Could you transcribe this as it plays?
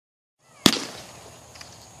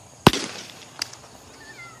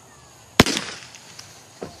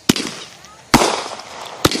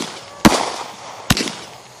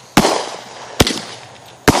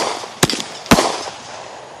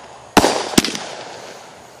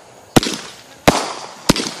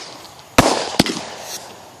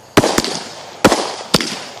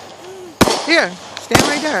Here, stand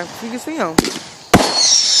right there so you can see them.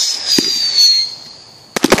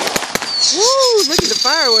 Woo, look at the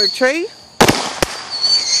firework, Trey.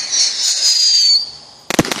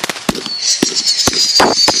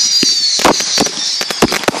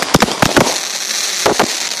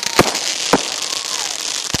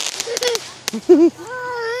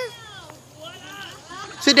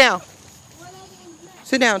 Sit down.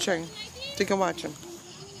 Sit down, Trey. So you can watch them.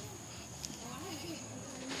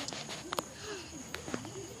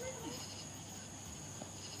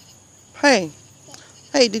 Hey.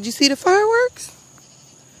 Hey, did you see the fireworks?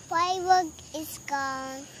 Firework is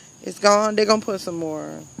gone. It's gone? They're going to put some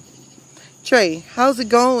more. Trey, how's it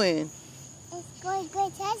going? It's going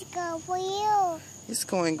good. That's good for you. It's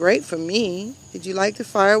going great for me. Did you like the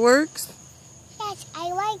fireworks? Yes,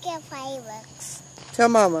 I like the fireworks. Tell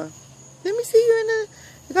Mama. Let me see you in the...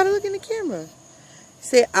 You got to look in the camera.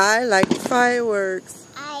 Say, I like the fireworks.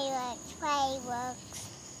 I like fireworks.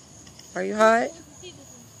 Are you hot?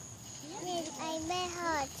 I'm very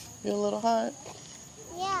hot. You're a little hot?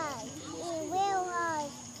 Yeah, it's real hot.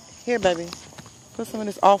 Here, baby. Put some of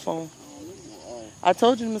this off on. I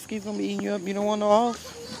told you the mosquitoes going to be eating you up. You don't want no off?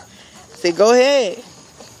 Say, go ahead.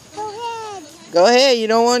 Go ahead. Go ahead. You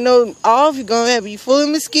don't want no off. You're going to have you full of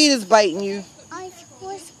mosquitoes biting you. I'm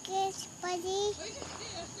scared, buddy.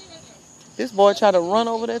 This boy tried to run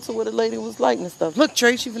over there to where the lady was lighting and stuff. Look,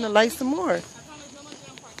 Trey, she's going to light some more.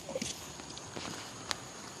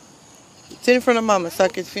 Sit in front of Mama so I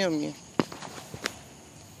can film you.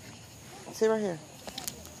 Sit right here.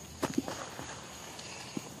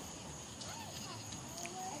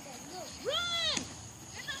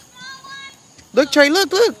 Look, Trey,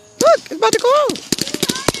 look, look. Look, it's about to go off.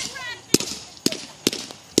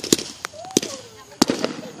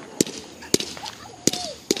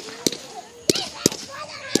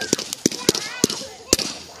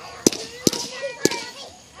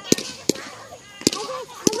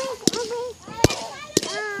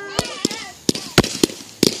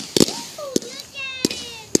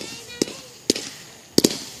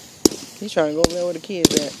 He's trying to go over there where the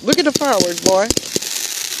kids at. Look at the fireworks, boy.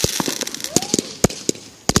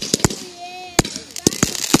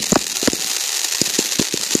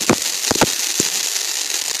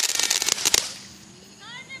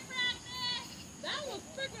 That was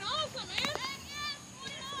freaking awesome, man.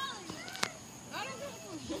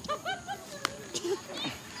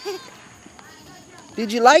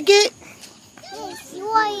 Did you like it? Yes, you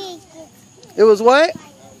are. It was what?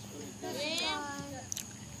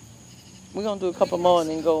 We're going to do a couple more and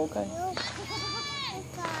then go, okay?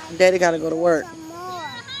 Daddy got to go to work.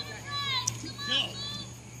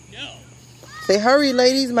 Say, hurry,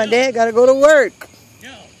 ladies. My dad got to go to work.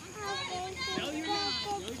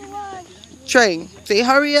 Trey, say,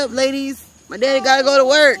 hurry up, ladies. My daddy got to go to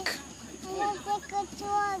work.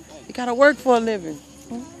 He got to work for a living.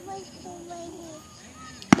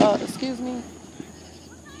 Excuse me.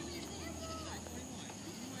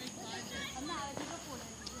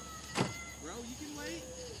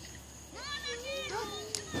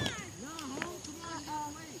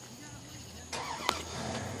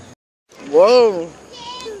 Whoa.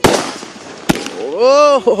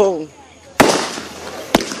 Whoa.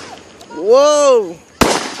 Whoa.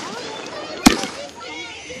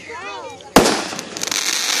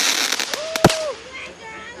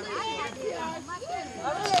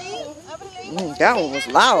 That one was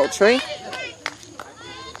loud, Trey.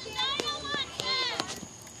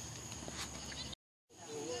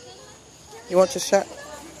 You want your shot?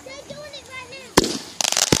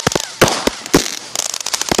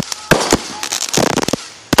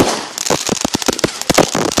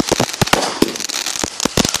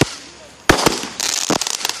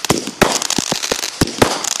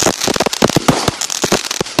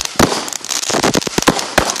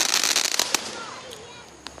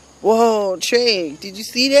 Whoa, Trey, did you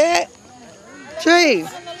see that? Trey.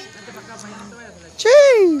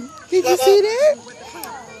 Trey, did you see that?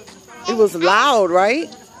 It was loud, right?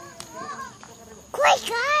 Quick,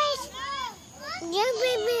 guys! Jump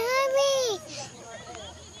in behind me!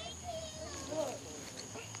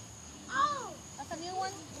 Oh, that's a new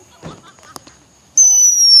one?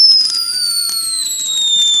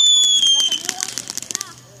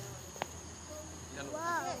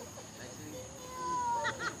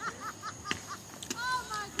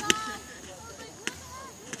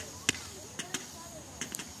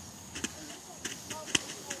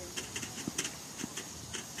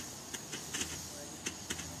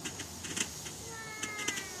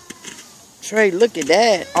 Trey, look at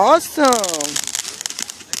that. Awesome.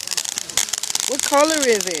 What color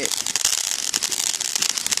is it?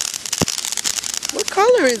 What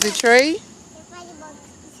color is it, Trey?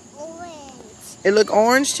 It look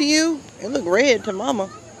orange to you? It look red to Mama.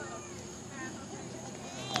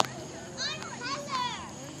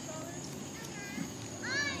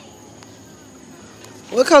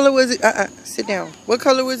 What color was it? Sit down. What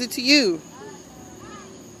color was it to you?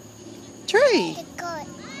 Trey.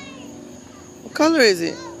 What color is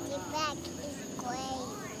it? The back is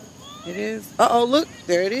gray. It is. Uh-oh, look.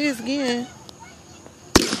 There it is again.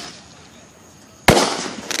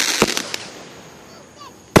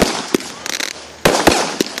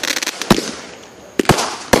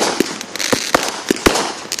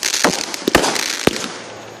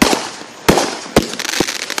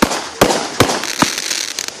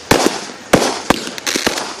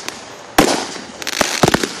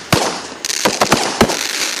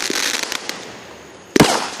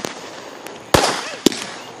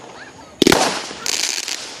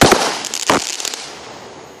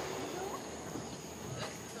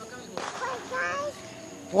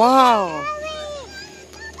 Wow.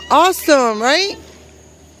 Awesome, right?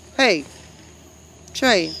 Hey,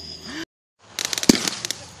 Trey.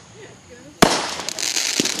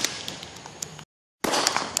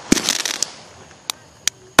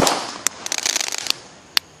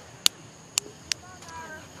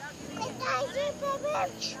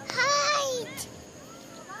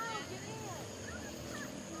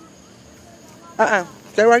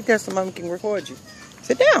 Stay right there so Mama can record you.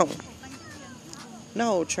 Sit down.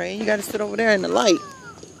 No, Trey, you gotta sit over there in the light.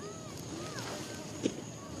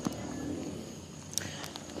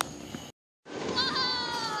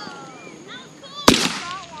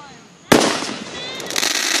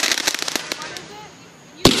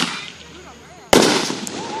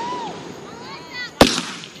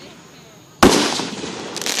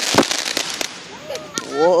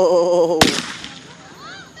 Whoa.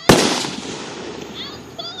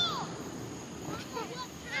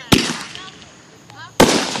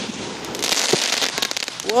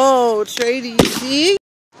 Whoa, Trey, do you see?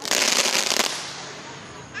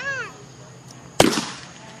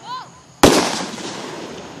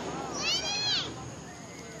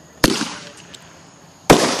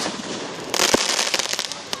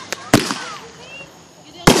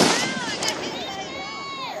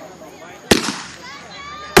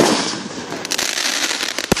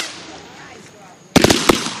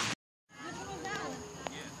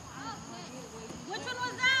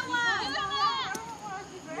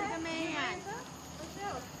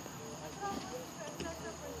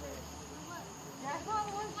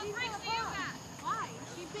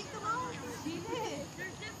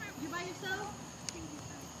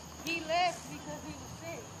 He left because he was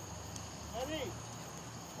sick.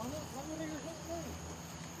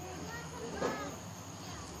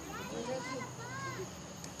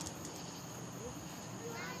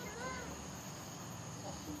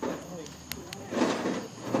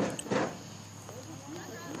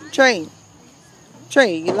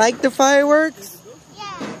 Trey, you like the fireworks? Yeah,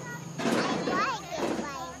 I like the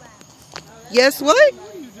fireworks. Yes, what?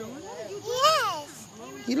 Yes.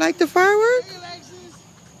 You like the fireworks?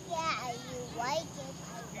 Yeah, you like it.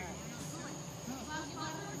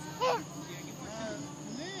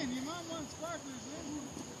 Lynn, you might want sparklers, Lynn.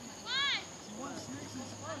 What? She wants snakes and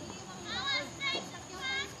sparklers. I want snakes and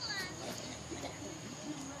sparklers.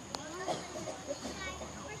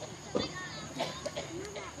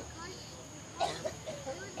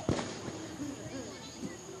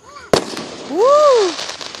 Woo!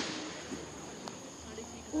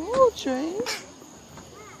 Woo, Trey.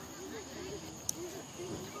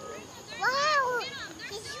 Wow,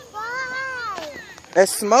 it's fun.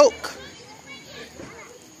 That's smoke.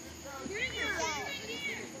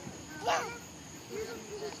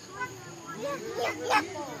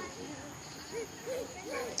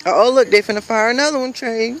 Oh, look, they finna fire another one,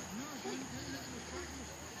 Trey.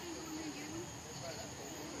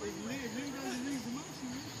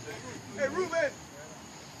 Hey, Ruben!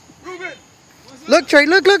 Ruben! Look, Trey,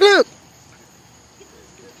 look, look, look.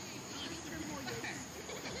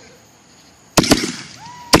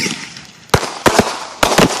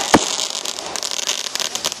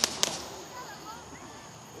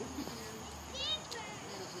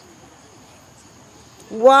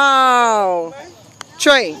 Wow.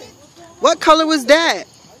 Trey, what color was that?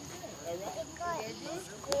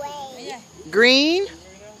 Gray. Green?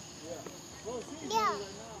 Yeah.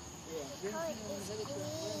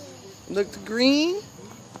 Looked green?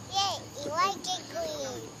 Yeah, you like it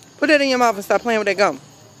green. Put it in your mouth and stop playing with that gum.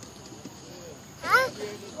 Huh?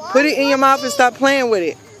 Put it in your mouth and stop playing with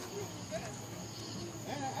it.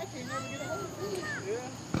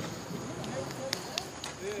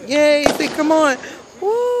 Yay, see, come on.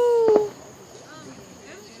 Woo.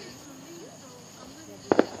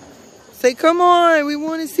 Say, come on. We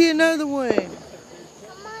want to see another one. Come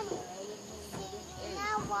on.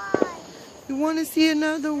 Now one. We want to see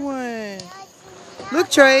another one.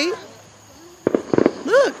 Look, Trey.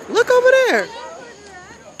 Look over there.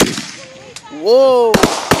 Whoa.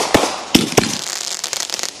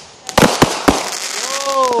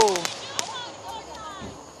 Whoa.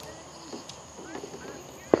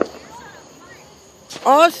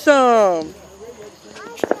 Awesome.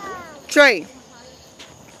 Trey,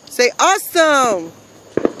 say awesome.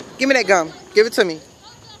 Give me that gum. Give it to me.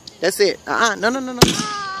 That's it. No. I don't want it.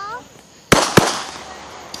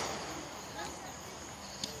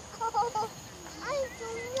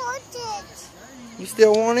 You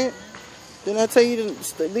still want it? Didn't I tell you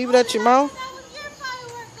to leave it at your mouth?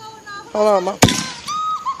 Hold on, Mom.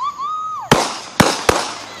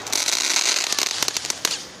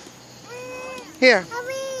 Here.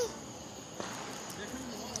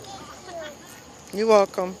 You're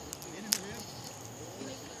welcome.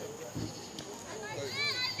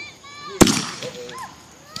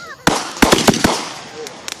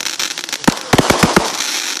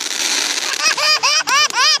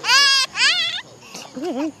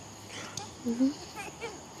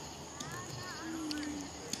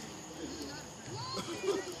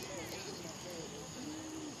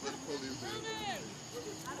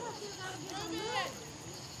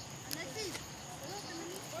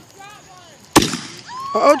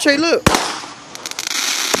 Oh, Trey, look.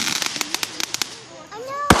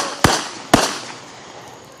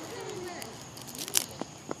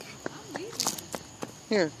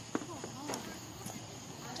 Here.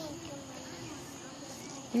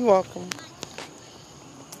 You're welcome.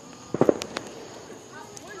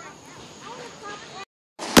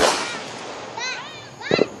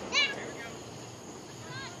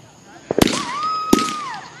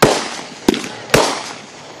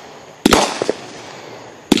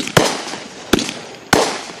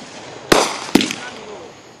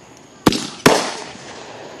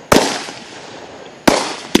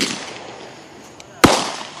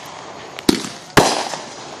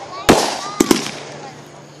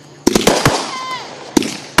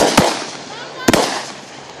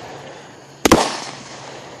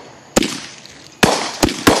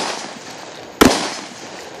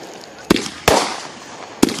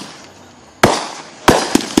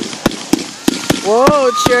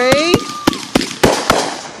 Whoa, Trey.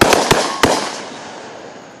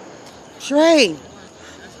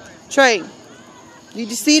 Trey, did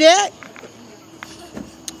you see that?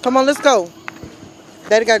 Come on, let's go.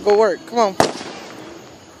 Daddy gotta go work. Come on.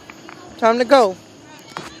 Time to go.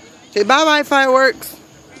 Say bye-bye, fireworks.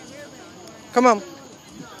 Come on.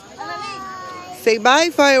 Bye. Say bye,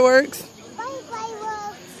 fireworks. Bye,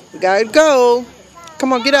 fireworks. We gotta go.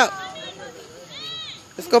 Come on, get up.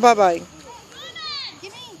 Let's go bye-bye.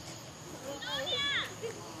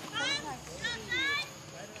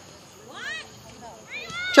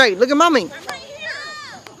 Trey, look at mommy.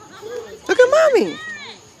 Look at mommy.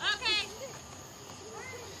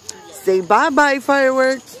 Say bye-bye,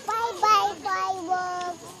 fireworks. Bye-bye,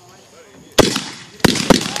 fireworks.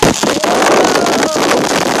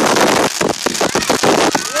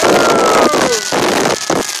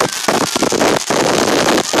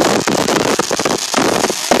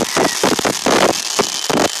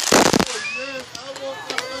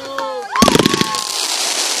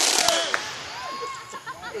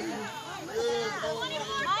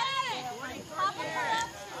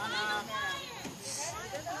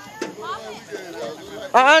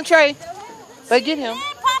 Trey. But get him.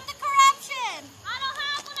 Pop the corruption.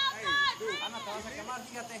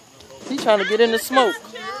 He's trying to get in the smoke.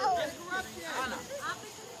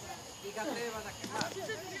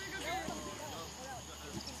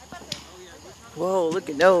 Whoa, look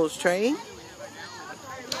at those, Trey.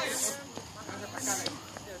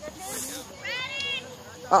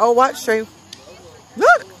 Uh-oh, watch, Trey.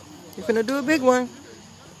 Look! You're finna do a big one.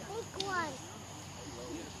 Big one.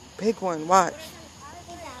 Big one, watch.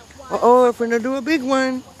 Uh-oh, we're finna do a big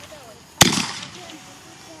one.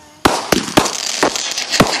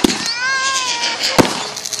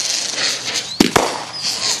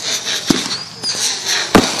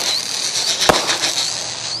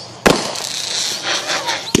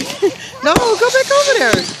 No, go back over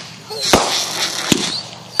there.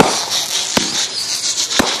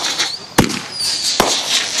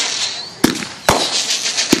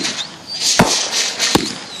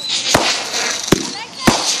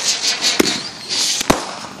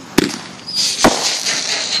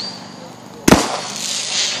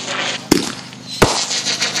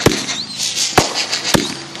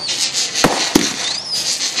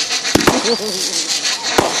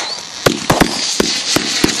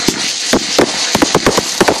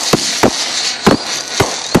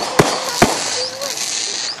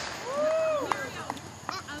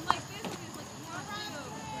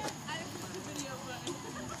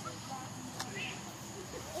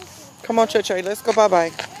 Come on, Tre. Let's go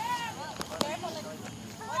bye-bye.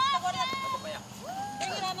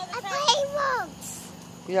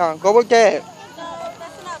 Yeah, go with Dad.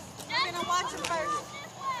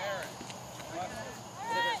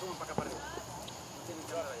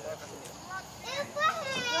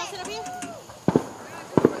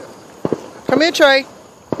 Come here, Tre.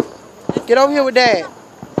 Get over here with Dad.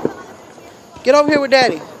 Get over here with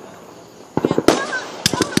Daddy.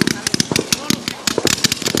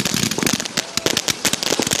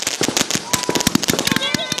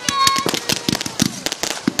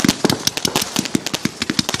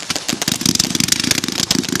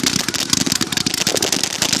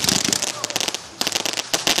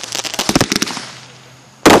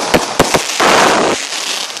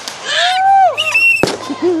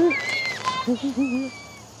 Hey,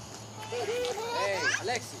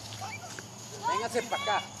 Alexis, véngase para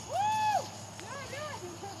acá.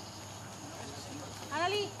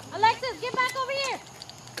 Alexis, get back over here.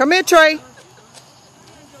 Come here, Tre.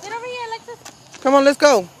 Get over here, Alexis. Come on, let's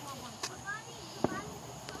go.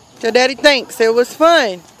 Your daddy thinks it was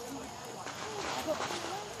fun.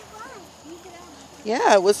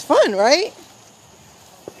 Yeah, it was fun, right?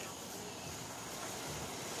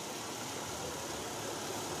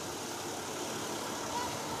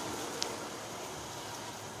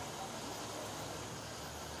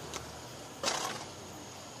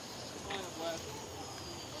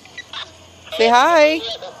 Say hi.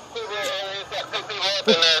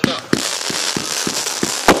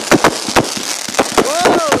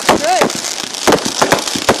 Whoa, good.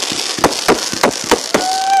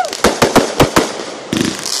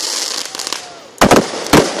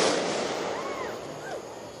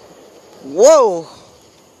 Whoa.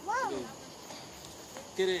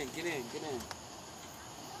 Get in.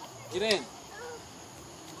 Get in.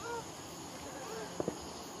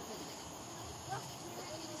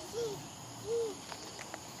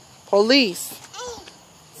 Police.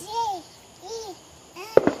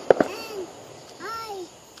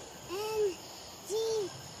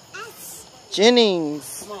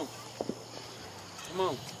 Jennings. Come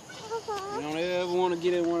on. You don't ever want to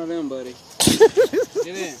get in one of them, buddy.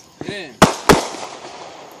 Get in.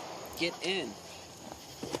 Get in.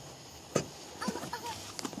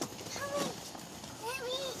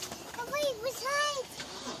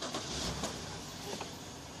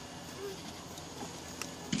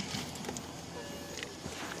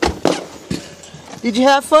 Did you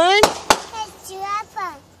have fun? Yes, you have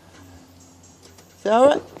fun. Is that all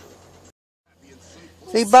right?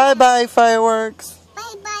 Say bye-bye, fireworks.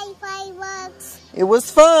 Bye-bye, fireworks. It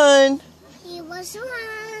was fun. It was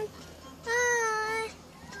fun. Bye.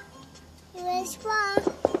 It was fun.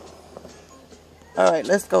 All right,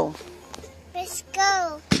 let's go. Let's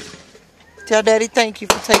go. Tell Daddy thank you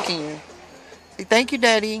for taking you. Say thank you,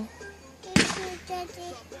 Daddy, Thank you,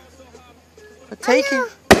 Daddy. for taking. Oh, no.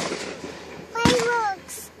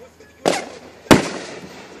 Fireworks.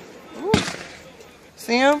 Ooh.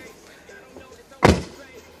 See him?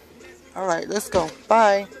 All right, let's go.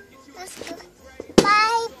 Bye.